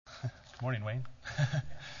Morning, Wayne.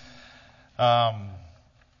 I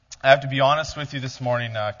have to be honest with you this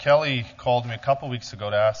morning. Kelly called me a couple weeks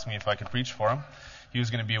ago to ask me if I could preach for him. He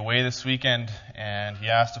was going to be away this weekend, and he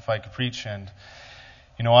asked if I could preach. And,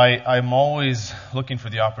 you know, I'm always looking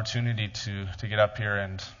for the opportunity to get up here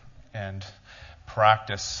and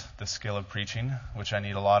practice the skill of preaching, which I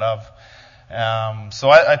need a lot of.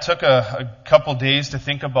 So I took a couple days to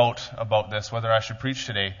think about this, whether I should preach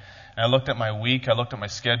today. And I looked at my week, I looked at my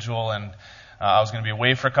schedule, and I was going to be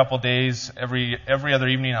away for a couple days. Every other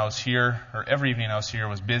evening I was here, or every evening I was here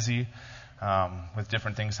was busy with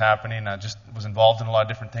different things happening. I just was involved in a lot of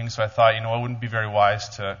different things, so I thought, it wouldn't be very wise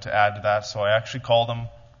to add to that. So I actually called him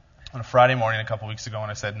on a Friday morning a couple weeks ago, and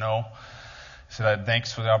I said no. I said,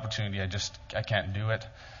 thanks for the opportunity, I can't do it.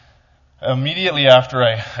 Immediately after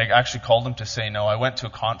I actually called him to say no, I went to a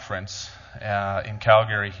conference in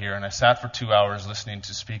Calgary here, and I sat for 2 hours listening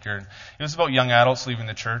to a speaker. It was about young adults leaving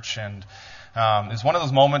the church, and it's one of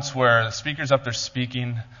those moments where the speaker's up there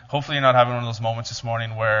speaking. Hopefully you're not having one of those moments this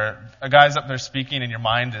morning where a guy's up there speaking and your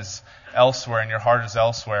mind is elsewhere and your heart is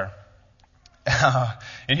elsewhere.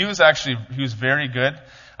 And he was very good.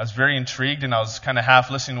 I was very intrigued, and I was kind of half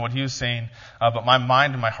listening to what he was saying, but my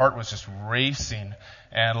mind and my heart was just racing.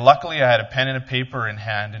 And luckily I had a pen and a paper in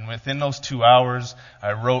hand, and within those 2 hours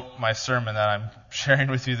I wrote my sermon that I'm sharing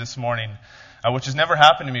with you this morning, which has never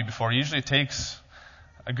happened to me before. Usually it takes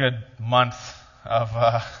a good month of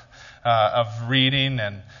reading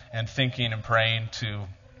and thinking and praying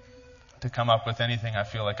to come up with anything I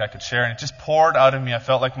feel like I could share. And it just poured out of me. I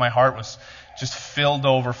felt like my heart was just filled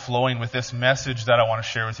overflowing with this message that I want to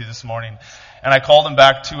share with you this morning. And I called him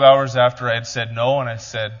back 2 hours after I had said no, and I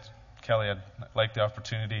said, Kelly, I'd like the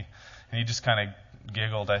opportunity. And he just kind of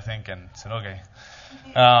giggled, I think, and said, okay.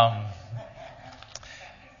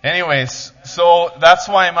 Anyways, so that's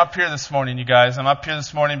why I'm up here this morning, you guys. I'm up here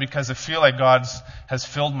this morning because I feel like God has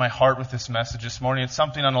filled my heart with this message this morning. It's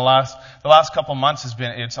something on the last couple months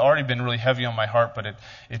it's already been really heavy on my heart, but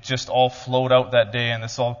it just all flowed out that day, and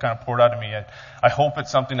this all kind of poured out of me. I hope it's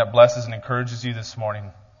something that blesses and encourages you this morning.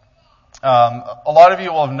 A lot of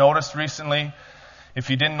you will have noticed recently, if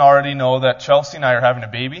you didn't already know, that Chelsea and I are having a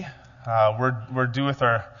baby. We're due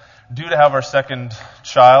to have our second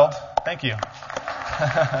child. Thank you.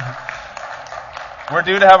 We're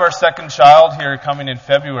due to have our second child here coming in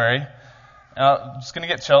February. I'm just going to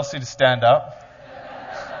get Chelsea to stand up.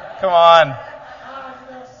 Come on.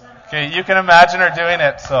 Okay, you can imagine her doing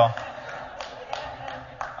it. So I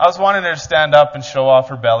was wanting her to stand up and show off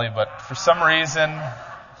her belly, but for some reason,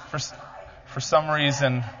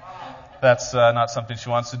 that's not something she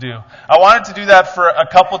wants to do. I wanted to do that for a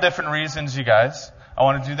couple different reasons, you guys. I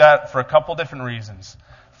want to do that for a couple different reasons.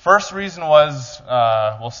 First reason was,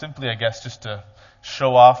 simply, I guess, just to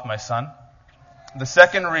show off my son. The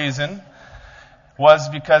second reason was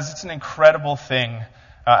because it's an incredible thing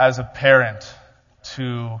as a parent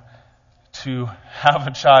to have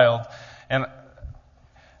a child. And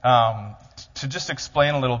to just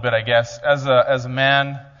explain a little bit, I guess, as a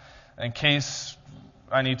man, in case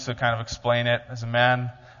I need to kind of explain it, as a man,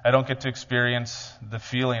 I don't get to experience the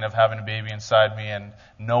feeling of having a baby inside me and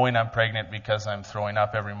knowing I'm pregnant because I'm throwing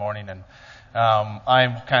up every morning. And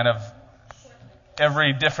I'm kind of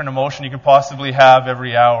every different emotion you can possibly have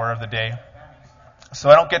every hour of the day. So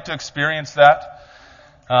I don't get to experience that.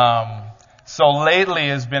 So lately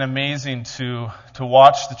has been amazing to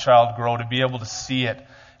watch the child grow, to be able to see it,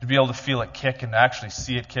 to be able to feel it kick and actually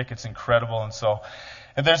see it kick. It's incredible.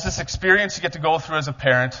 And there's this experience you get to go through as a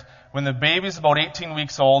parent. When the baby's about 18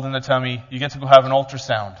 weeks old in the tummy, you get to go have an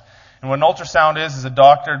ultrasound. And what an ultrasound is a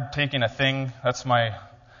doctor taking a thing. That's my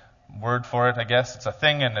word for it, I guess. It's a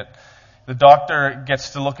thing, and the doctor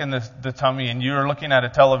gets to look in the tummy, and you're looking at a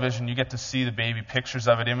television. You get to see the baby, pictures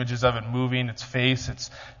of it, images of it moving, its face, its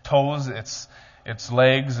toes, its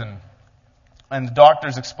legs, and the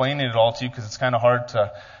doctor's explaining it all to you because it's kind of hard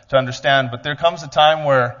to understand. But there comes a time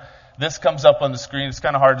where this comes up on the screen. It's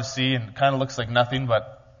kind of hard to see, and it kind of looks like nothing,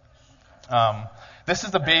 but this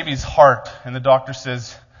is the baby's heart, and the doctor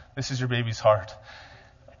says, this is your baby's heart.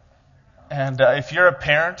 And if you're a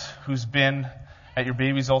parent who's been at your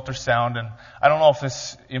baby's ultrasound, and I don't know if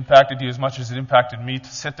this impacted you as much as it impacted me, to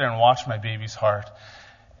sit there and watch my baby's heart.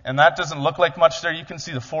 And that doesn't look like much there. You can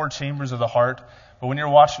see the 4 chambers of the heart, but when you're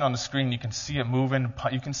watching on the screen, you can see it moving,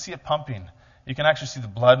 you can see it pumping. You can actually see the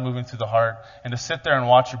blood moving through the heart. And to sit there and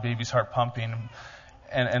watch your baby's heart pumping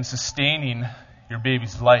and sustaining your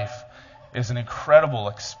baby's life is an incredible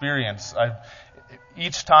experience.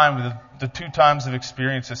 Each time, the 2 times I've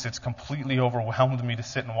experienced this, it's completely overwhelmed me to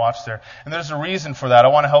sit and watch there. And there's a reason for that. I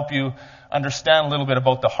want to help you understand a little bit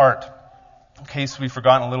about the heart. in case we've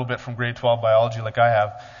forgotten a little bit from grade 12 biology like I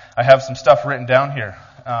have some stuff written down here.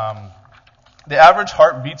 The average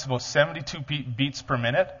heart beats about 72 beats per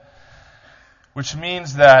minute, which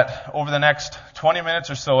means that over the next 20 minutes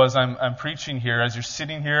or so as I'm preaching here, as you're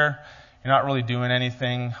sitting here, you're not really doing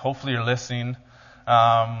anything. Hopefully you're listening.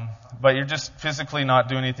 But you're just physically not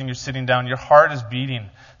doing anything. You're sitting down. Your heart is beating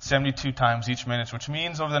 72 times each minute, which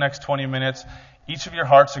means over the next 20 minutes, each of your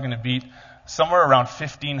hearts are going to beat somewhere around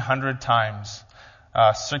 1,500 times,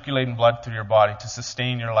 circulating blood through your body to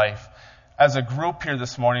sustain your life. As a group here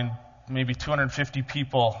this morning, maybe 250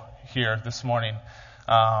 people here this morning,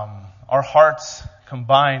 our hearts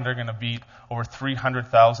combined are going to beat over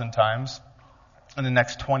 300,000 times in the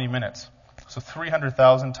next 20 minutes. So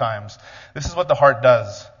 300,000 times. This is what the heart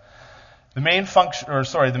does. The main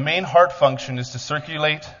heart function is to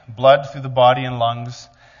circulate blood through the body and lungs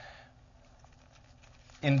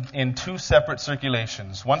in two separate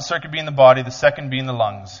circulations. One circuit being the body, the second being the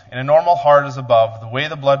lungs. In a normal heart as above, the way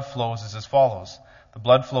the blood flows is as follows. The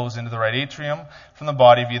blood flows into the right atrium from the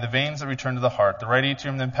body via the veins that return to the heart. The right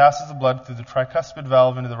atrium then passes the blood through the tricuspid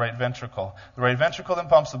valve into the right ventricle. The right ventricle then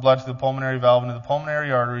pumps the blood through the pulmonary valve into the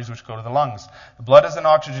pulmonary arteries which go to the lungs. The blood is then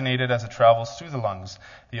oxygenated as it travels through the lungs.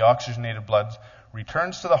 The oxygenated blood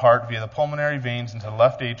returns to the heart via the pulmonary veins into the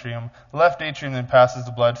left atrium. The left atrium then passes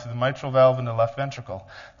the blood through the mitral valve into the left ventricle.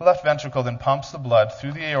 The left ventricle then pumps the blood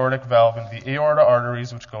through the aortic valve into the aorta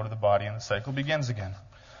arteries which go to the body, and the cycle begins again.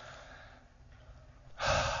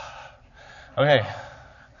 Okay.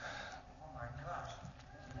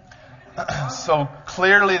 So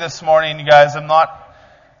clearly this morning, you guys, I don't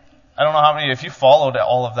know how many, if you followed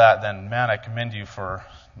all of that, then man, I commend you for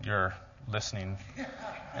your listening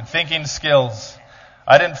and thinking skills.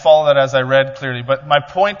 I didn't follow that as I read clearly, but my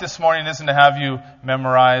point this morning isn't to have you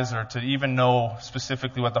memorize or to even know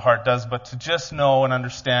specifically what the heart does, but to just know and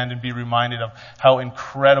understand and be reminded of how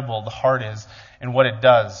incredible the heart is and what it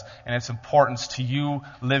does and its importance to you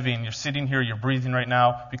living. You're sitting here, you're breathing right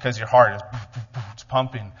now because your heart is it's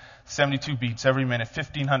pumping 72 beats every minute,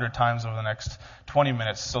 1,500 times over the next 20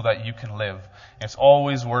 minutes so that you can live. It's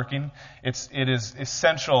always working. It is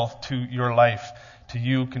essential to your life, to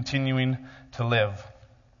you continuing to live.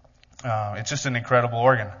 It's just an incredible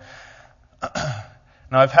organ.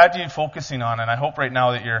 Now, I've had you focusing on, and I hope right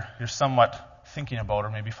now that you're somewhat thinking about or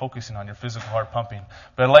maybe focusing on your physical heart pumping.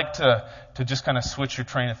 But I'd like to just kind of switch your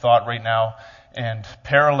train of thought right now and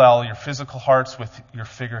parallel your physical hearts with your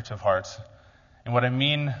figurative hearts. And what I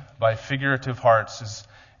mean by figurative hearts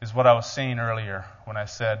is what I was saying earlier when I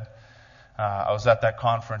said I was at that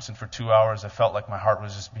conference and for 2 hours I felt like my heart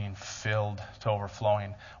was just being filled to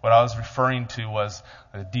overflowing. What I was referring to was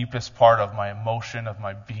the deepest part of my emotion, of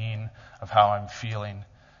my being, of how I'm feeling.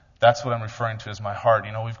 That's what I'm referring to as my heart.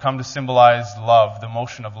 You know, we've come to symbolize love, the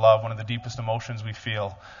emotion of love, one of the deepest emotions we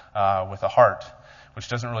feel with a heart, which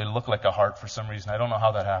doesn't really look like a heart for some reason. I don't know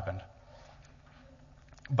how that happened.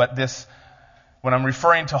 But when I'm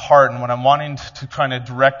referring to heart and what I'm wanting to kind of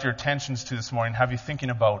direct your attentions to this morning, have you thinking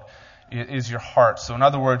about is your heart. So in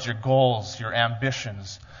other words, your goals, your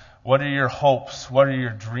ambitions. What are your hopes? What are your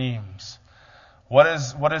dreams? What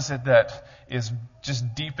is it that is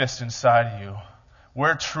just deepest inside of you?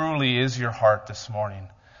 Where truly is your heart this morning?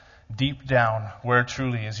 Deep down, where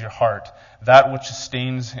truly is your heart? That which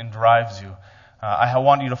sustains and drives you. I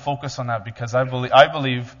want you to focus on that because I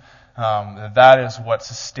believe that is what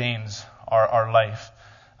sustains our life,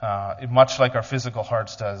 much like our physical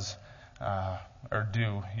hearts does or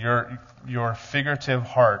do. Your figurative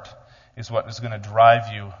heart is what is going to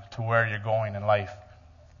drive you to where you're going in life.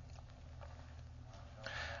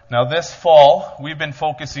 Now this fall, we've been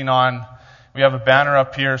focusing on, we have a banner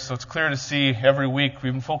up here, so it's clear to see every week,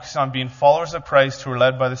 we've been focusing on being followers of Christ who are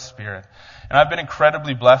led by the Spirit. And I've been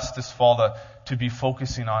incredibly blessed this fall to be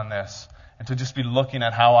focusing on this and to just be looking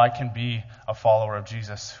at how I can be a follower of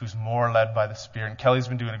Jesus who's more led by the Spirit. And Kelly's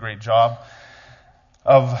been doing a great job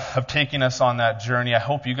of taking us on that journey. I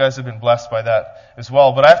hope you guys have been blessed by that as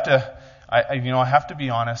well. But I have to be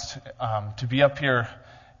honest, to be up here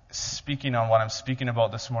speaking on what I'm speaking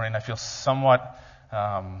about this morning, I feel somewhat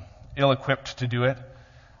ill-equipped to do it.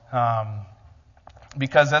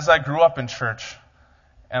 Because as I grew up in church,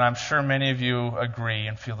 and I'm sure many of you agree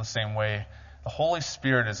and feel the same way, the Holy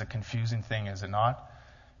Spirit is a confusing thing, is it not?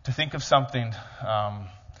 To think of something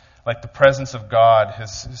like the presence of God,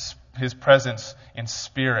 His presence in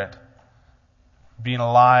spirit, being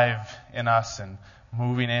alive in us and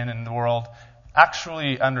moving in the world,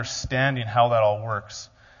 actually understanding how that all works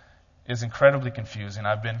is incredibly confusing.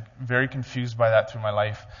 I've been very confused by that through my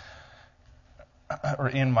life, or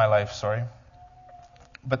in my life, sorry.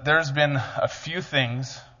 But there's been a few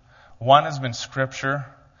things One has been Scripture,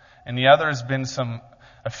 and the other has been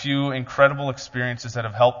a few incredible experiences that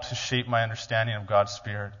have helped to shape my understanding of God's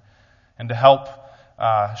Spirit and to help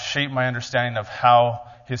shape my understanding of how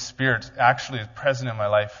His Spirit actually is present in my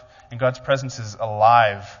life. And God's presence is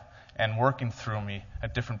alive and working through me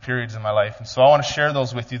at different periods in my life. And so I want to share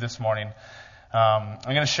those with you this morning. I'm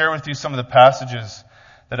going to share with you some of the passages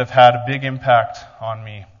that have had a big impact on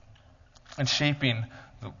me and shaping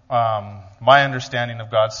my understanding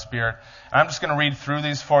of God's Spirit. And I'm just going to read through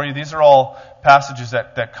these for you. These are all passages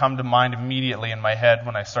that come to mind immediately in my head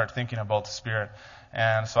when I start thinking about the Spirit.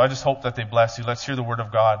 And so I just hope that they bless you. Let's hear the Word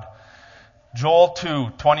of God. Joel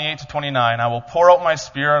 2:28-29, I will pour out my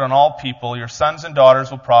Spirit on all people. Your sons and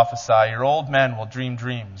daughters will prophesy. Your old men will dream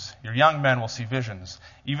dreams. Your young men will see visions.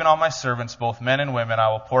 Even on my servants, both men and women,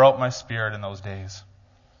 I will pour out my Spirit in those days.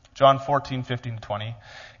 John 14:15-20,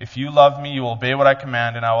 if you love me, you will obey what I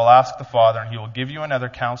command, and I will ask the Father, and He will give you another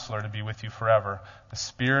counselor to be with you forever, the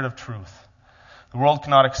Spirit of truth. The world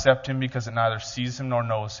cannot accept Him because it neither sees Him nor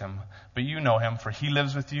knows Him. But you know Him, for He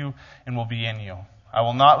lives with you and will be in you. I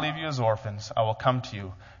will not leave you as orphans. I will come to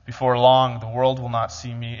you. Before long, the world will not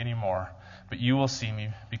see me anymore, but you will see me.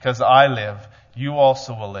 Because I live, you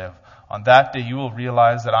also will live. On that day you will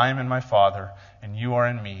realize that I am in my Father, and you are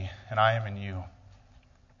in me, and I am in you.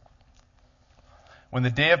 When the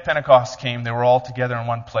day of Pentecost came, they were all together in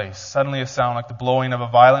one place. Suddenly a sound like the blowing of a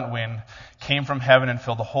violent wind came from heaven and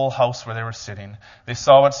filled the whole house where they were sitting. They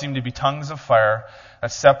saw what seemed to be tongues of fire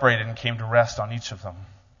that separated and came to rest on each of them.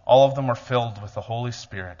 All of them were filled with the Holy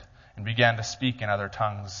Spirit and began to speak in other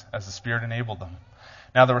tongues as the Spirit enabled them.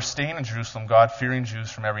 Now they were staying in Jerusalem, God-fearing Jews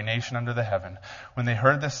from every nation under the heaven. When they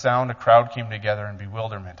heard this sound, a crowd came together in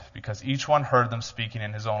bewilderment, because each one heard them speaking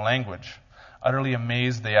in his own language. Utterly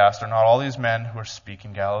amazed, they asked, are not all these men who are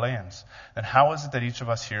speaking Galileans? Then how is it that each of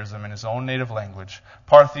us hears them in his own native language?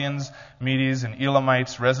 Parthians, Medes, and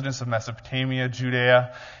Elamites, residents of Mesopotamia,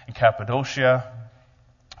 Judea, and Cappadocia,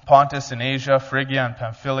 Pontus and Asia, Phrygia and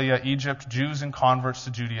Pamphylia, Egypt, Jews and converts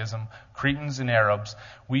to Judaism, Cretans and Arabs,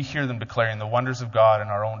 we hear them declaring the wonders of God in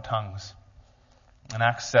our own tongues. In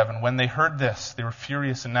Acts 7, when they heard this, they were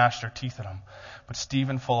furious and gnashed their teeth at him. But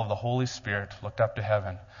Stephen, full of the Holy Spirit, looked up to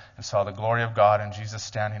heaven and saw the glory of God and Jesus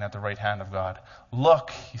standing at the right hand of God.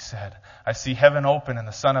 Look, he said, I see heaven open and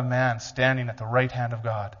the Son of Man standing at the right hand of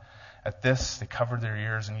God. At this, they covered their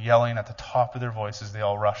ears, and yelling at the top of their voices, they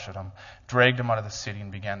all rushed at him, dragged him out of the city,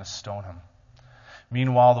 and began to stone him.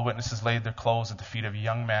 Meanwhile, the witnesses laid their clothes at the feet of a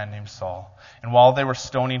young man named Saul. And while they were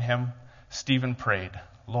stoning him, Stephen prayed,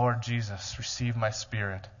 Lord Jesus, receive my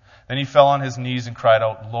spirit. Then he fell on his knees and cried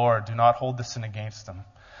out, Lord, do not hold this sin against them.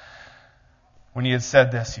 When he had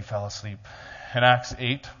said this, he fell asleep. In Acts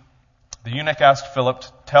 8, the eunuch asked Philip,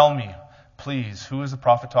 tell me, please, who is the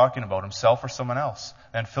prophet talking about, himself or someone else?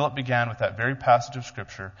 Then Philip began with that very passage of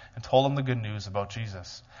Scripture and told him the good news about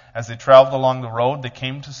Jesus. As they traveled along the road, they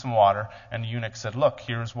came to some water, and the eunuch said, look,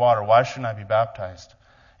 here is water. Why shouldn't I be baptized?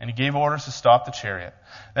 And he gave orders to stop the chariot.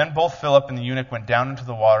 Then both Philip and the eunuch went down into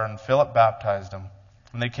the water, and Philip baptized him.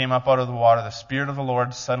 When they came up out of the water, the Spirit of the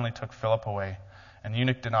Lord suddenly took Philip away, and the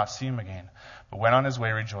eunuch did not see him again, but went on his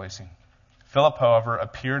way rejoicing. Philip, however,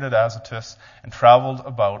 appeared at Azotus and traveled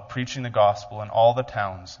about, preaching the gospel in all the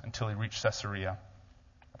towns until he reached Caesarea.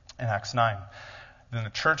 In Acts 9, then the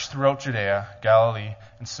church throughout Judea, Galilee,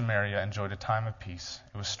 and Samaria enjoyed a time of peace.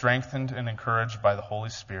 It was strengthened and encouraged by the Holy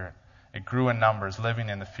Spirit. It grew in numbers, living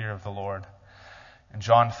in the fear of the Lord. In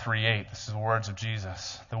John 3:8, this is the words of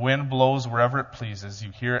Jesus. The wind blows wherever it pleases.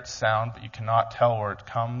 You hear its sound, but you cannot tell where it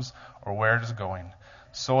comes or where it is going.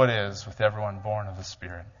 So it is with everyone born of the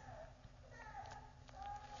Spirit.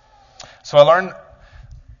 So I learned,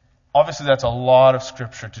 obviously that's a lot of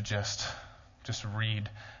Scripture to just read.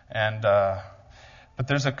 But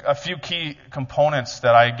there's a few key components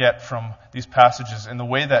that I get from these passages and the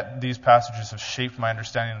way that these passages have shaped my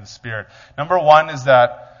understanding of the Spirit. Number one is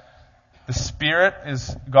that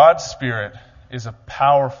God's Spirit is a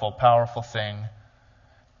powerful, powerful thing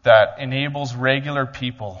that enables regular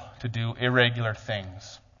people to do irregular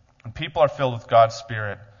things. When people are filled with God's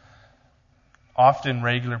Spirit, often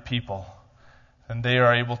regular people, then they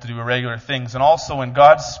are able to do irregular things. And also when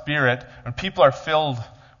God's Spirit, when people are filled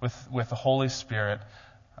with the Holy Spirit,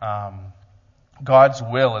 God's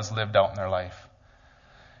will is lived out in their life.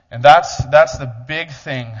 And that's the big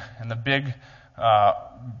thing and the big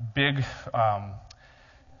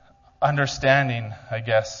understanding, I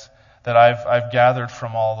guess, that I've gathered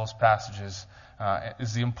from all those passages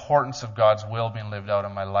is the importance of God's will being lived out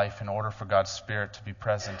in my life in order for God's Spirit to be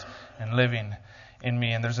present and living in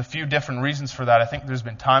me. And there's a few different reasons for that. I think there's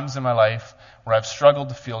been times in my life where I've struggled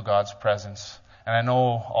to feel God's presence. And I know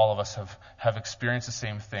all of us have experienced the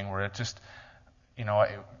same thing where it just,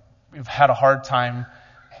 we've had a hard time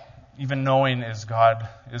even knowing is God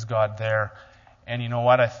there. And you know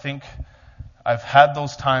what? I think I've had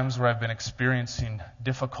those times where I've been experiencing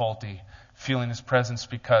difficulty feeling His presence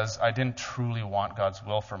because I didn't truly want God's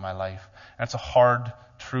will for my life. And it's a hard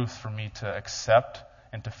truth for me to accept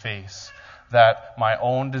and to face, that my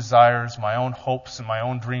own desires, my own hopes, and my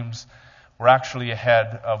own dreams were actually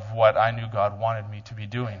ahead of what I knew God wanted me to be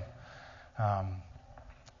doing.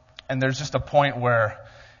 And there's just a point where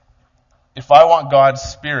if I want God's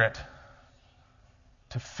Spirit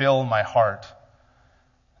to fill my heart,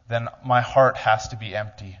 then my heart has to be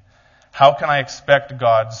empty. How can I expect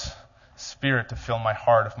God's Spirit to fill my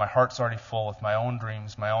heart if my heart's already full with my own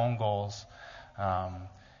dreams, my own goals,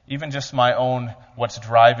 even just my own, what's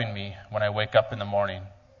driving me when I wake up in the morning,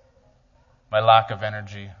 my lack of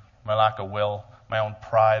energy, my lack of will, my own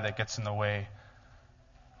pride that gets in the way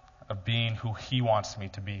of being who He wants me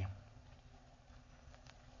to be.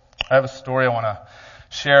 I have a story I want to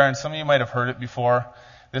share, and some of you might have heard it before.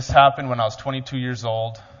 This happened when I was 22 years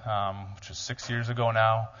old, which is 6 years ago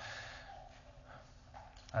now,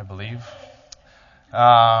 I believe.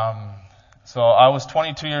 So I was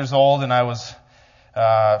 22 years old, and I was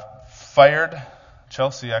fired.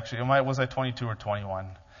 Chelsea, actually, was I 22 or 21?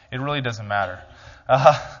 It really doesn't matter.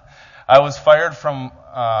 I was fired from,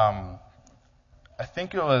 I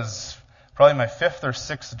think it was probably my 5th or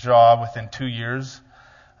 6th job within 2 years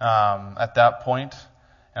at that point.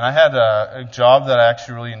 And I had a job that I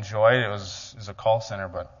actually really enjoyed. It was a call center,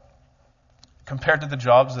 but compared to the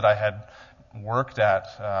jobs that I had worked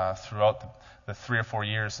at throughout the 3 or 4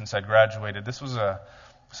 years since I graduated, this was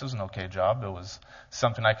an okay job. It was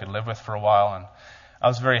something I could live with for a while, and I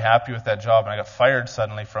was very happy with that job, and I got fired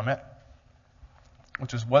suddenly from it,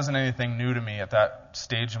 which wasn't anything new to me at that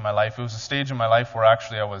stage in my life. It was a stage in my life where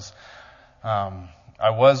actually I was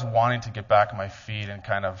wanting to get back on my feet and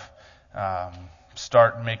kind of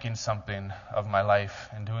start making something of my life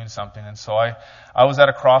and doing something. And so I was at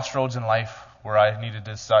a crossroads in life where I needed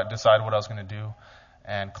to decide what I was going to do.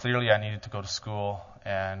 And clearly I needed to go to school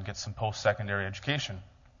and get some post-secondary education.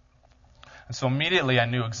 And so immediately I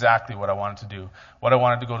knew exactly what I wanted to do, what I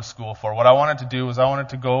wanted to go to school for. What I wanted to do was I wanted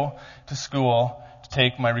to go to school to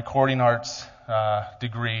take my recording arts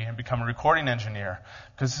degree and become a recording engineer.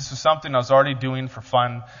 Because this is something I was already doing for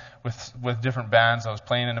fun with different bands. I was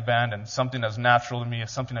playing in a band, and something that was natural to me,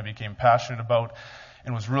 something I became passionate about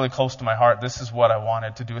and was really close to my heart. This is what I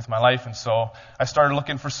wanted to do with my life. And so I started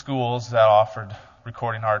looking for schools that offered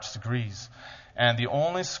recording arts degrees. And the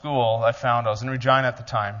only school I found, I was in Regina at the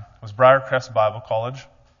time, was Briarcrest Bible College,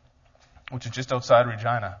 which is just outside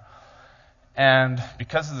Regina. And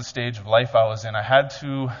because of the stage of life I was in, I had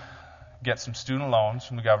to get some student loans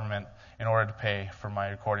from the government in order to pay for my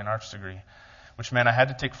recording arts degree, which meant I had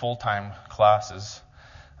to take full-time classes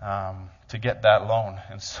to get that loan.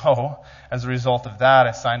 And so, as a result of that,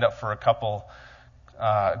 I signed up for a couple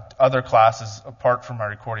other classes apart from my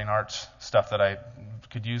recording arts stuff that I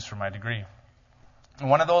could use for my degree. And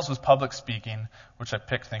one of those was public speaking, which I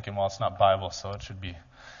picked thinking, well, it's not Bible, so it should be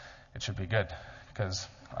good, because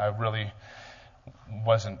I really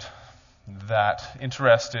wasn't that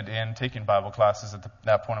interested in taking Bible classes at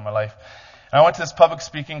that point in my life. And I went to this public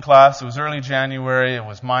speaking class. It was early January. It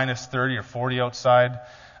was minus 30 or 40 outside.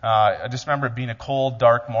 I just remember it being a cold,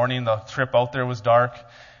 dark morning. The trip out there was dark.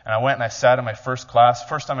 And I went and I sat in my first class.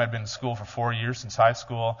 First time I'd been in school for 4 years since high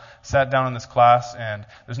school. Sat down in this class, and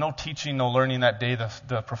there's no teaching, no learning that day.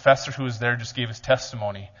 The professor who was there just gave his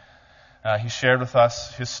testimony. He shared with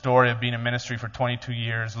us his story of being in ministry for 22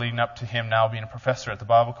 years, leading up to him now being a professor at the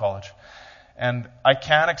Bible college. And I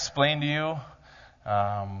can't explain to you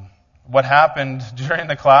what happened during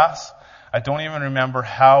the class. I don't even remember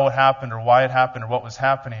how it happened or why it happened or what was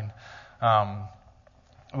happening.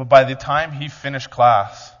 But by the time he finished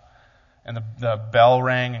class and the bell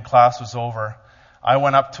rang and class was over, I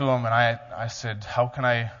went up to him and I said, how can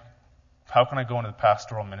I go into the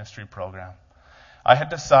pastoral ministry program? I had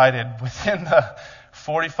decided within the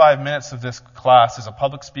 45 minutes of this class, as a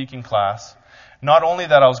public speaking class, not only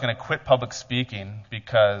that I was going to quit public speaking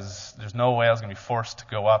because there's no way I was going to be forced to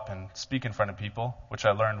go up and speak in front of people, which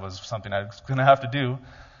I learned was something I was going to have to do.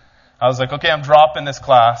 I was like, okay, I'm dropping this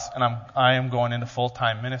class and I am going into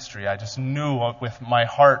full-time ministry. I just knew with my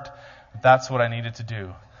heart that's what I needed to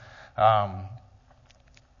do.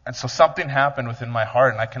 And so something happened within my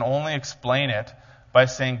heart, and I can only explain it by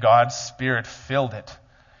saying God's Spirit filled it.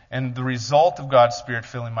 And the result of God's Spirit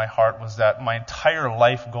filling my heart was that my entire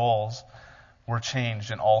life goals were changed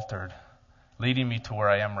and altered, leading me to where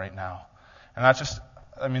I am right now. And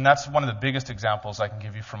that's one of the biggest examples I can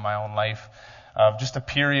give you from my own life of just a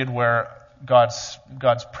period where God's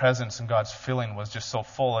presence and God's filling was just so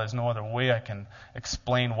full. There's no other way I can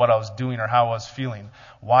explain what I was doing or how I was feeling,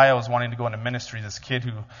 why I was wanting to go into ministry. This kid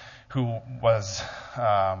who was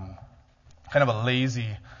kind of a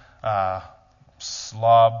lazy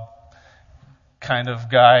slob kind of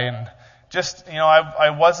guy, and just, I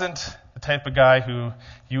wasn't the type of guy who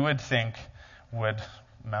you would think would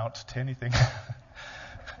amount to anything.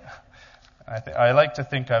 I like to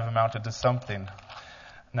think I've amounted to something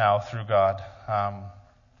now through God. I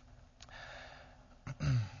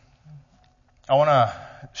want to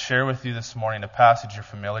share with you this morning a passage you're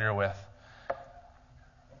familiar with.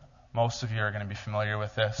 Most of you are going to be familiar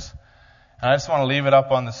with this. And I just want to leave it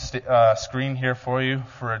up on the screen here for you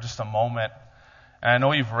for just a moment. And I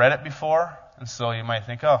know you've read it before, and so you might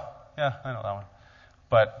think, oh, yeah, I know that one.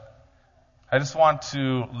 But I just want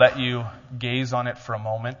to let you gaze on it for a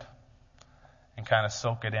moment and kind of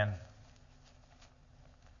soak it in.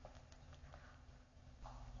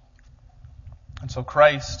 And so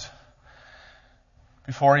Christ,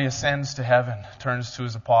 before he ascends to heaven, turns to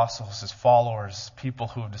his apostles, his followers, people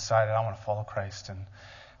who have decided, I want to follow Christ and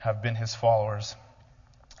have been his followers.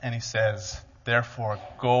 And he says, therefore,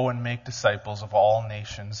 go and make disciples of all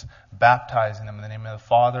nations, baptizing them in the name of the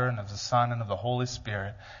Father and of the Son and of the Holy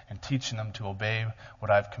Spirit, and teaching them to obey what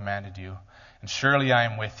I've commanded you. And surely I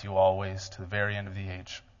am with you always to the very end of the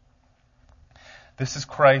age. This is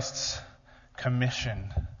Christ's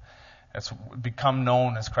commission. It's become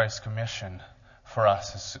known as Christ's commission for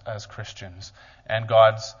us as Christians. And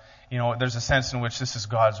God's, there's a sense in which this is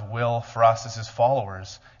God's will for us as his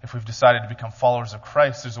followers. If we've decided to become followers of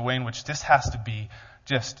Christ, there's a way in which this has to be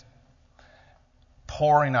just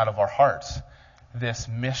pouring out of our hearts. This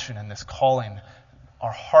mission and this calling,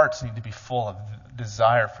 our hearts need to be full of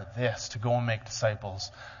desire for this, to go and make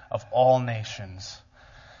disciples of all nations,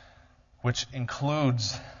 which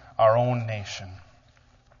includes our own nation.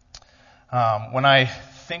 When I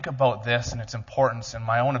think about this and its importance and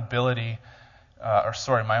my own ability,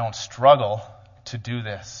 my own struggle to do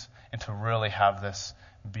this and to really have this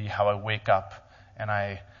be how I wake up and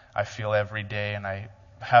I feel every day, and I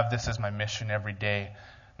have this as my mission every day,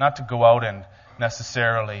 not to go out and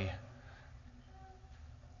necessarily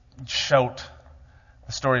shout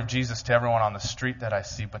the story of Jesus to everyone on the street that I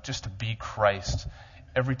see, but just to be Christ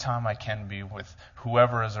every time I can be with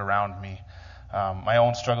whoever is around me. My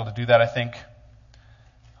own struggle to do that, I think,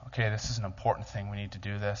 okay, this is an important thing. We need to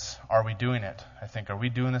do this. Are we doing it? I think, are we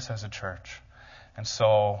doing this as a church? And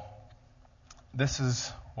so this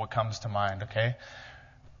is what comes to mind, okay?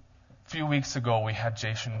 A few weeks ago, we had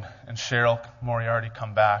Jason and Cheryl Moriarty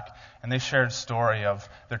come back, and they shared a story of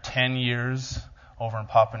their 10 years over in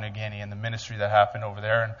Papua New Guinea and the ministry that happened over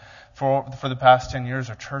there. And for the past 10 years,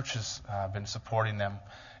 our church has been supporting them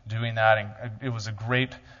doing that, and it was a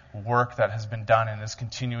great work that has been done and is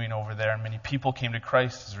continuing over there, and many people came to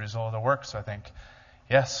Christ as a result of the work. So I think,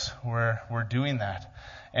 yes, we're doing that.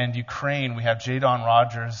 And Ukraine, we have Jadon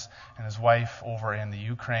Rogers and his wife over in the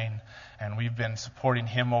Ukraine, and we've been supporting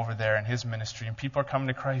him over there in his ministry, and people are coming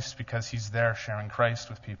to Christ because he's there sharing Christ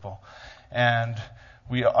with people. And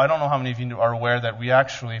I don't know how many of you are aware that we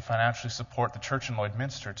actually financially support the church in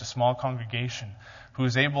Lloydminster. It's a small congregation who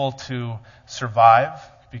is able to survive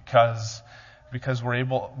because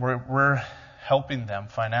we're helping them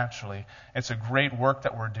financially. It's a great work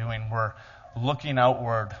that we're doing. We're looking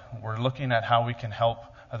outward. We're looking at how we can help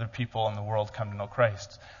other people in the world come to know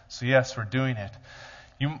Christ. So yes, we're doing it.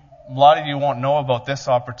 A lot of you won't know about this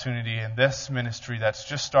opportunity and this ministry that's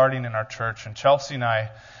just starting in our church. And Chelsea and I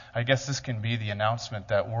guess this can be the announcement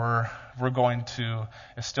that we're going to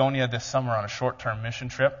Estonia this summer on a short-term mission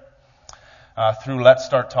trip. Through Let's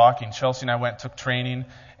Start Talking, Chelsea and I took training,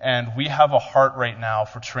 and we have a heart right now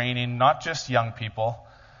for training not just young people,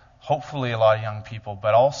 hopefully a lot of young people,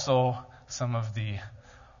 but also some of the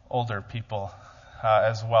older people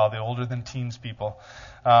as well, the older than teens people,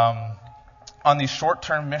 on these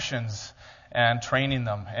short-term missions and training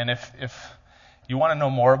them. And if you want to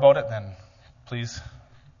know more about it, then please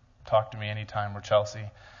talk to me anytime, or Chelsea,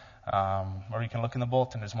 or you can look in the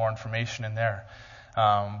bulletin. There's more information in there.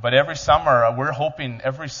 But every summer, we're hoping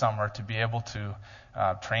every summer to be able to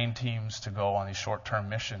train teams to go on these short-term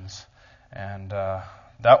missions. And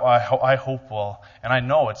that I hope will, and I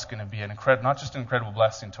know it's going to be not just an incredible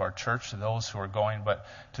blessing to our church, to those who are going, but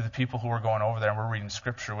to the people who are going over there and we're reading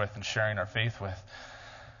Scripture with and sharing our faith with.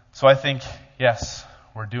 So I think, yes,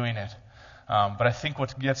 we're doing it. But I think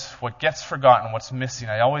what gets forgotten, what's missing,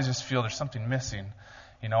 I always just feel there's something missing.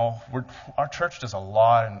 Our church does a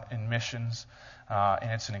lot in missions.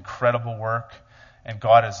 And it's an incredible work. And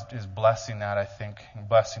God is blessing that, I think, and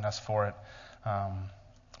blessing us for it.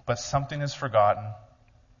 But something is forgotten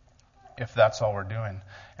if that's all we're doing.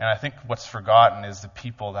 And I think what's forgotten is the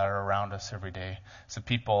people that are around us every day. It's the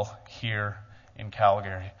people here in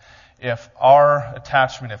Calgary. If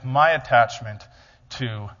my attachment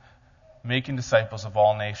to making disciples of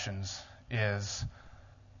all nations is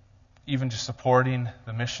even just supporting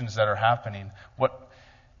the missions that are happening,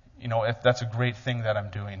 if that's a great thing that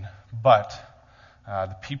I'm doing, but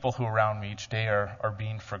the people who are around me each day are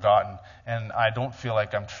being forgotten, and I don't feel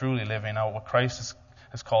like I'm truly living out what Christ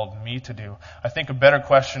has called me to do. I think a better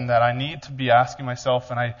question that I need to be asking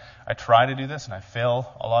myself, and I try to do this, and I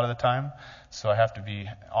fail a lot of the time, so I have to be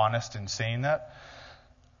honest in saying that.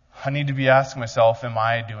 I need to be asking myself, am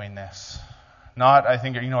I doing this? I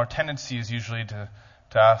think, our tendency is usually to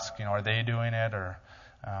ask, are they doing it, or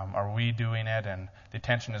are we doing it? And the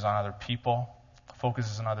attention is on other people. The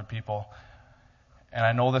focus is on other people. And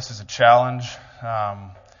I know this is a challenge,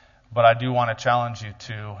 but I do want to challenge you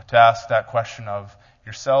to ask that question of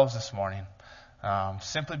yourselves this morning,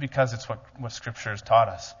 simply because it's what Scripture has taught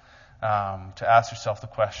us, to ask yourself the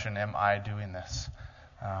question, am I doing this?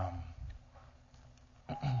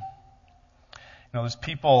 There's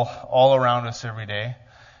people all around us every day,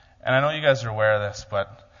 and I know you guys are aware of this,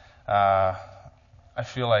 but I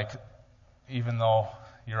feel like even though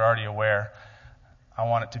you're already aware, I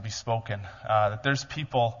want it to be spoken, that there's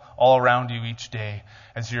people all around you each day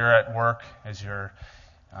as you're at work, as you're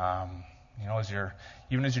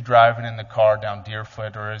even as you're driving in the car down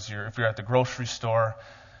Deerfoot, or if you're at the grocery store,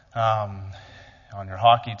 on your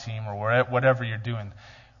hockey team, or whatever you're doing.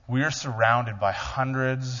 We are surrounded by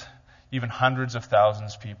hundreds of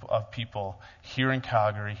thousands of people here in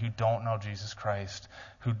Calgary who don't know Jesus Christ,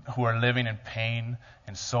 who are living in pain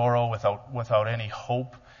and sorrow without any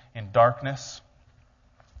hope, in darkness.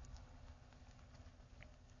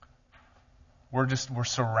 We're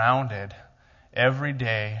surrounded every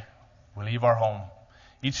day we leave our home.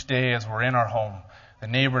 Each day as we're in our home, the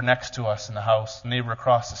neighbor next to us in the house, the neighbor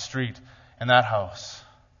across the street in that house,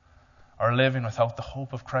 are living without the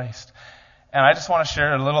hope of Christ. And I just want to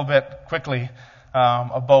share a little bit quickly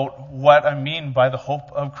about what I mean by the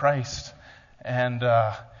hope of Christ. And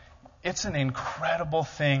it's an incredible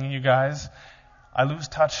thing, you guys. I lose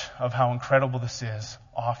touch of how incredible this is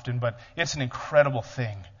often, but it's an incredible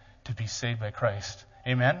thing to be saved by Christ.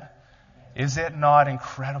 Amen? Is it not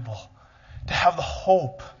incredible to have the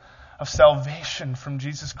hope of salvation from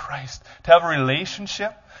Jesus Christ, to have a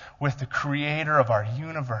relationship with the Creator of our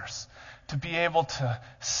universe, to be able to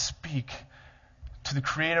speak to the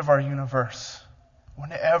Creator of our universe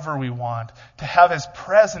whenever we want, to have His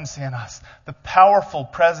presence in us, the powerful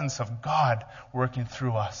presence of God working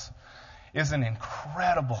through us, is an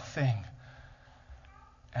incredible thing.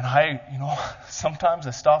 And sometimes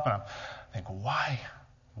I stop and I think,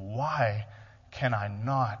 why can I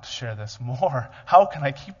not share this more? How can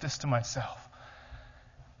I keep this to myself?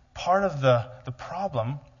 Part of the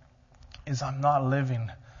problem is I'm not living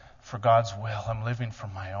for God's will. I'm living for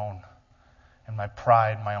my own. And my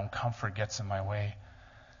pride, my own comfort gets in my way.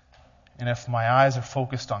 And if my eyes are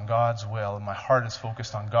focused on God's will, and my heart is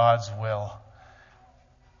focused on God's will,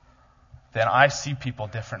 then I see people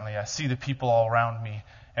differently. I see the people all around me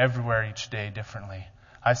everywhere each day differently.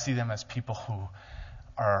 I see them as people who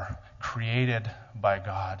are created by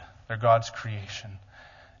God. They're God's creation.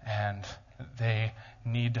 And they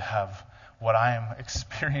need to have what I am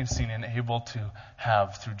experiencing and able to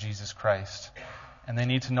have through Jesus Christ. And they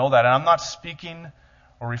need to know that. And I'm not speaking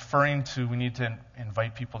or referring to we need to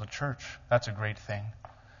invite people to church. That's a great thing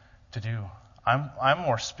to do. I'm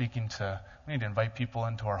more speaking to we need to invite people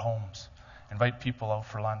into our homes, invite people out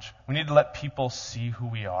for lunch. We need to let people see who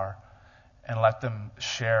we are and let them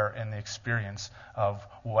share in the experience of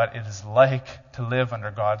what it is like to live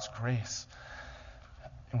under God's grace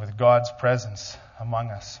and with God's presence among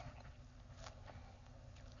us.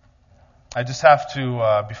 I just have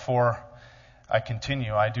to, before I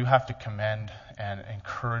continue, I do have to commend and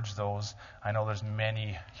encourage those. I know there's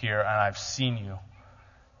many here, and I've seen you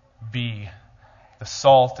be the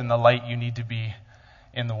salt and the light you need to be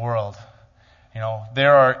in the world.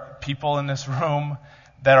 There are people in this room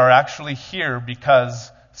that are actually here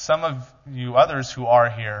because some of you others who are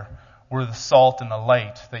here were the salt and the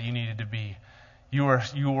light that you needed to be. You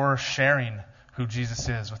were sharing who Jesus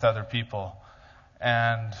is with other people.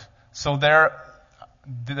 And so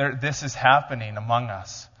this is happening among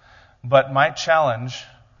us. But my challenge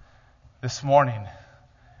this morning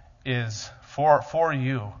is for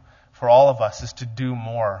you, for all of us, is to do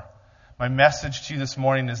more. My message to you this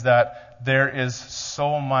morning is that there is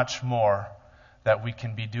so much more that we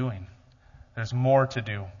can be doing. There's more to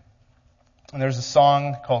do. And there's a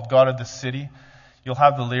song called God of the City. You'll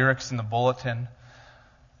have the lyrics in the bulletin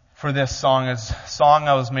for this song. It's a song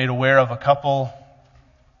I was made aware of a couple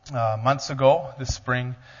months ago this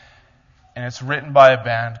spring. And it's written by a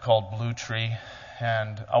band called Blue Tree.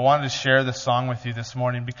 And I wanted to share this song with you this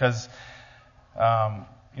morning because,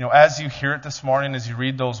 as you hear it this morning, as you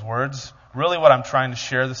read those words, really what I'm trying to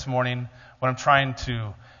share this morning, what I'm trying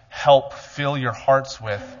to help fill your hearts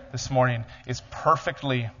with this morning is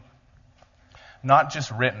perfectly not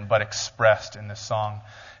just written, but expressed in this song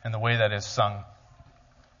and the way that is sung.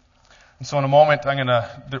 And so in a moment,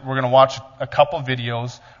 we're gonna watch a couple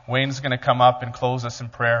videos. Wayne's gonna come up and close us in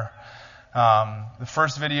prayer. The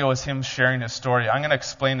first video is him sharing his story. I'm gonna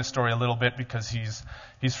explain the story a little bit because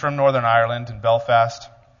he's from Northern Ireland in Belfast.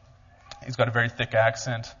 He's got a very thick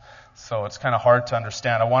accent, so it's kind of hard to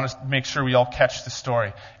understand. I want to make sure we all catch the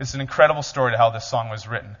story. It's an incredible story to how this song was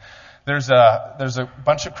written. There's a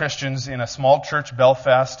bunch of Christians in a small church,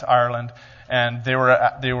 Belfast, Ireland, and they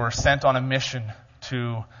were sent on a mission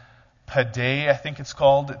to Paday, I think it's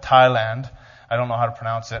called, Thailand. I don't know how to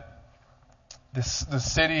pronounce it. The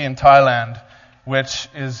city in Thailand, which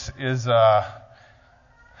is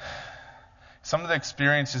some of the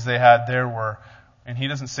experiences they had there were, and he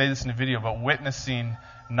doesn't say this in the video, but witnessing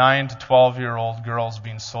 9 to 12-year-old girls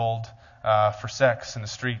being sold for sex in the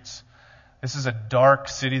streets. This is a dark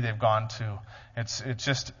city they've gone to. It's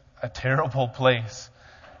just a terrible place.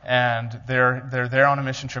 And they're there on a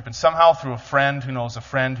mission trip. And somehow through a friend who knows a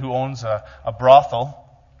friend who owns a brothel,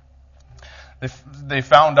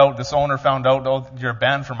 this owner found out, oh, you're a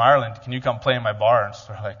band from Ireland. Can you come play in my bar? And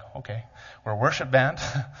so they're like, okay, we're a worship band.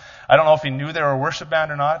 I don't know if he knew they were a worship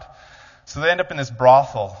band or not. So they end up in this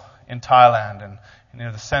brothel in Thailand and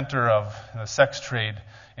near the center of the sex trade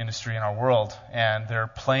industry in our world. And they're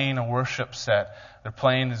playing a worship set. They're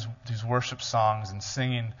playing these worship songs and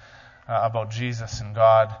singing about Jesus and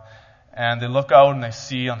God. And they look out and they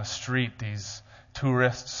see on the street these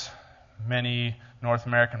tourists, many North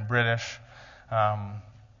American, British,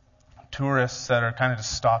 tourists that are kind of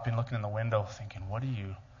just stopping, looking in the window, thinking, what are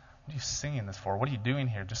you singing this for? What are you doing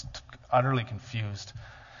here? Just utterly confused.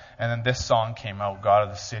 And then this song came out, God of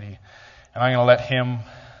the City. And I'm going to let him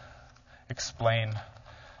explain.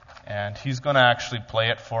 And he's going to actually play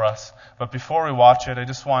it for us. But before we watch it, I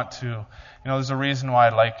just want to, there's a reason why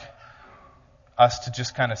I'd like us to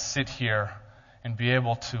just kind of sit here and be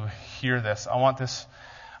able to hear this.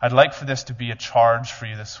 I'd like for this to be a charge for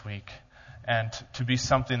you this week. And to be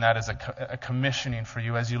something that is a commissioning for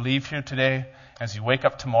you as you leave here today, as you wake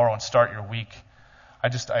up tomorrow and start your week. I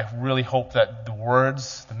really hope that the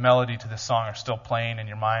words, the melody to this song are still playing in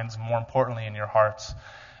your minds, and more importantly in your hearts.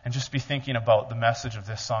 And just be thinking about the message of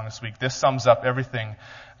this song this week. This sums up everything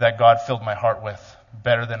that God filled my heart with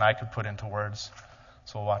better than I could put into words.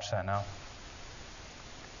 So we'll watch that now.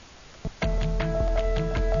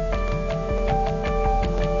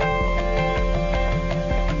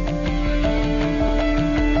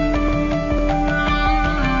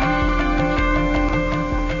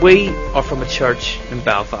 We are from a church in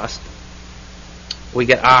Belfast. We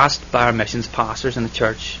get asked by our missions pastors in the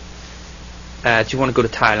church, do you want to go to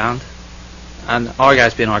Thailand? And our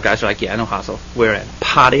guys being our guys are like, yeah, no hassle, we're in.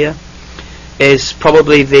 Pattaya is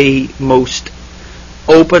probably the most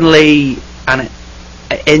openly and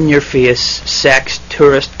in-your-face sex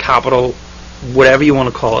tourist capital, whatever you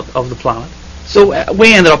want to call it, of the planet. So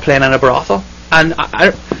we ended up playing in a brothel, and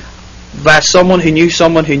by someone who knew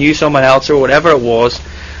someone else or whatever it was,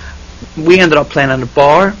 we ended up playing in a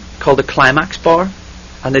bar called the Climax Bar.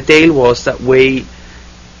 And the deal was that we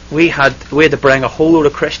had to bring a whole load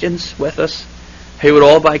of Christians with us who would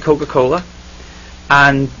all buy Coca-Cola,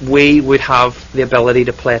 and we would have the ability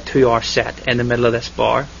to play a 2-hour set in the middle of this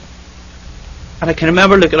bar. And I can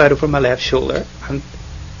remember looking out over my left shoulder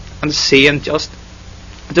and seeing just,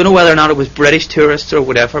 I don't know whether or not it was British tourists or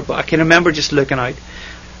whatever, but I can remember just looking out,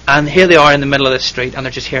 and here they are in the middle of the street, and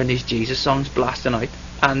they're just hearing these Jesus songs blasting out,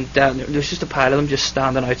 and there's just a pile of them just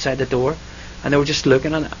standing outside the door, and they were just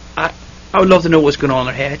looking, and I would love to know what's going on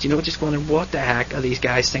in their head, just wondering what the heck are these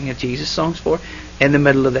guys singing Jesus songs for in the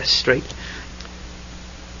middle of this street.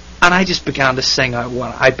 And I just began to sing out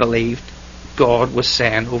what I believed God was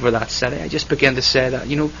saying over that city. I just began to say that,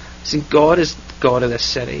 God is the God of this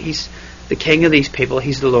city. He's the King of these people.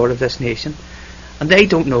 He's the Lord of this nation. And they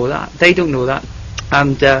don't know that.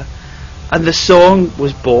 And the song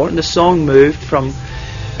was born. The song moved from,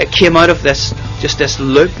 it came out of this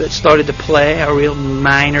loop that started to play, a real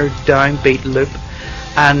minor downbeat loop,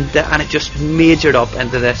 and it just majored up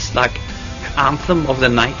into this anthem of the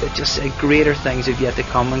night that just said, greater things have yet to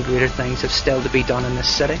come and greater things have still to be done in this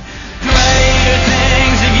city. Greater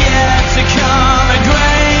things have yet to come and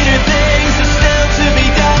greater things have still to be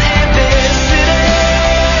done in this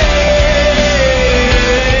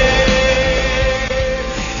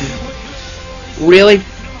city. Really,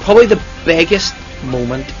 probably the biggest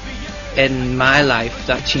moment in my life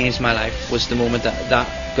that changed my life was the moment that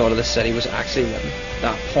God of the City was actually written.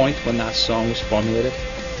 That point when that song was formulated.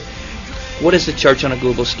 What is the church on a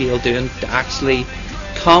global scale doing to actually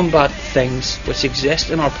combat things which exist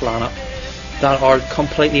in our planet that are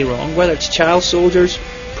completely wrong? Whether it's child soldiers,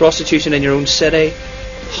 prostitution in your own city,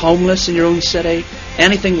 homeless in your own city,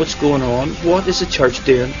 anything what's going on, what is the church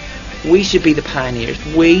doing? We should be the pioneers.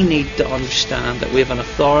 We need to understand that we have an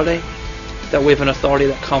authority,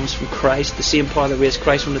 that comes from Christ. The same power that raised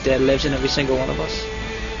Christ from the dead lives in every single one of us.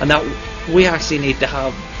 And that we actually need to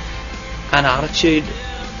have an attitude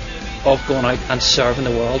of going out and serving the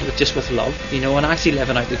world with love, and actually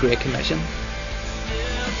living out the Great Commission.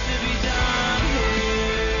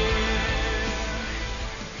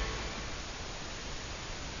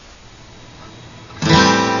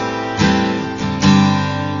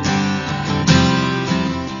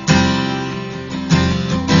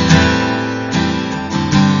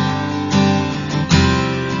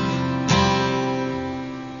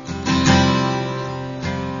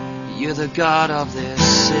 You're the God of this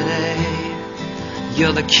city.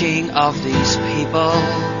 You're the King of these people.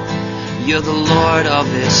 You're the Lord of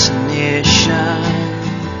this nation.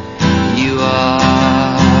 You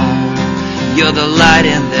are. You're the light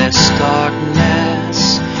in this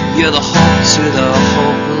darkness. You're the hope to the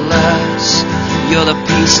hopeless. You're the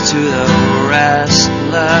peace to the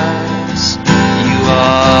restless. You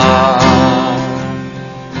are.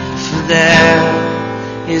 For there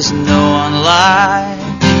is no one like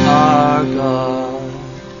our God.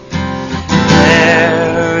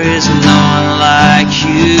 There is no one like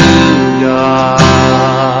you, God.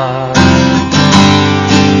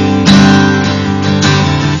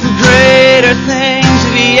 Greater things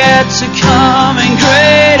have yet to come and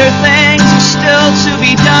greater things are still to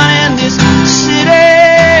be done in this city.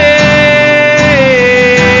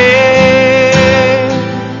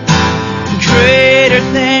 Greater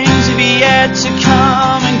things have yet to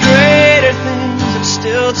come and greater things have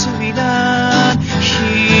still to be done here.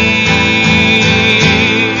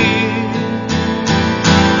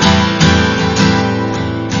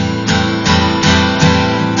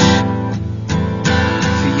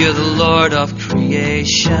 For you're the Lord of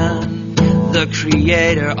creation, the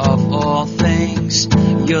creator of all things.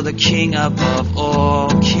 You're the King above all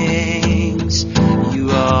kings.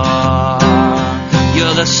 You are.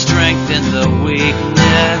 You're the strength in the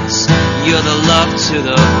weakness. You're the love to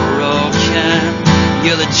the broken.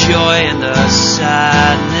 You're the joy in the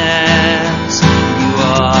sadness. You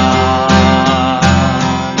are.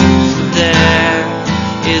 There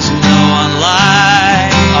is no one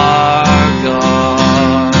like our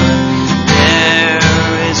God. There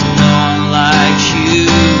is no one like you,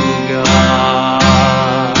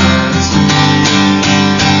 God.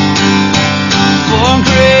 For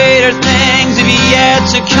greater things have yet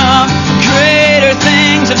to come. Greater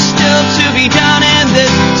things have still to be done in this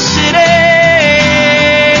city.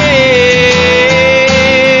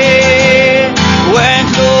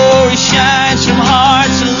 From heart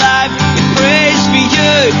to life, we praise for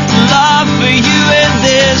you, love for you in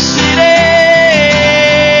this city.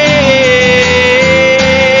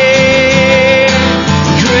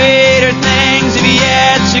 Greater things have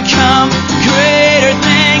yet to come, greater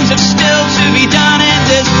things have still to be done in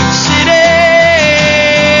this city.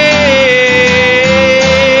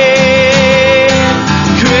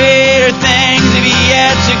 Greater things have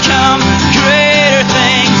yet to come, greater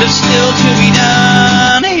things have still to be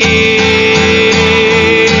done here.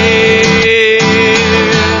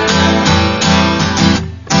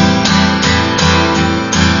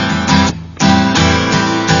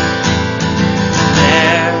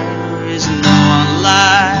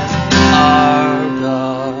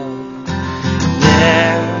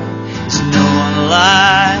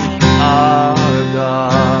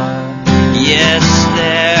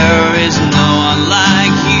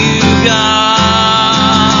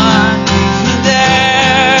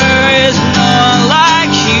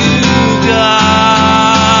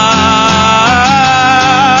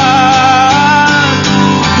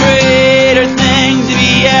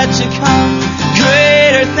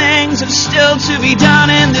 To be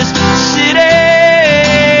done in this city.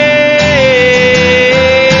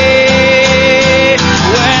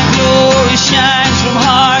 When glory shines from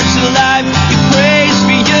heart to life, we praise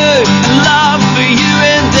for you, love for you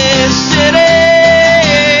in this city.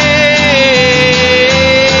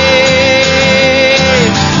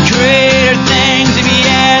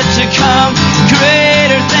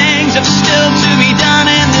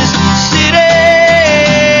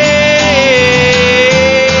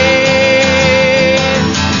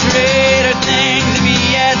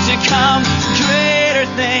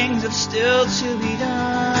 things have still to be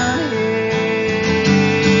done here.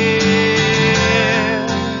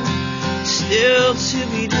 Still to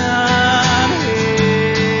be done.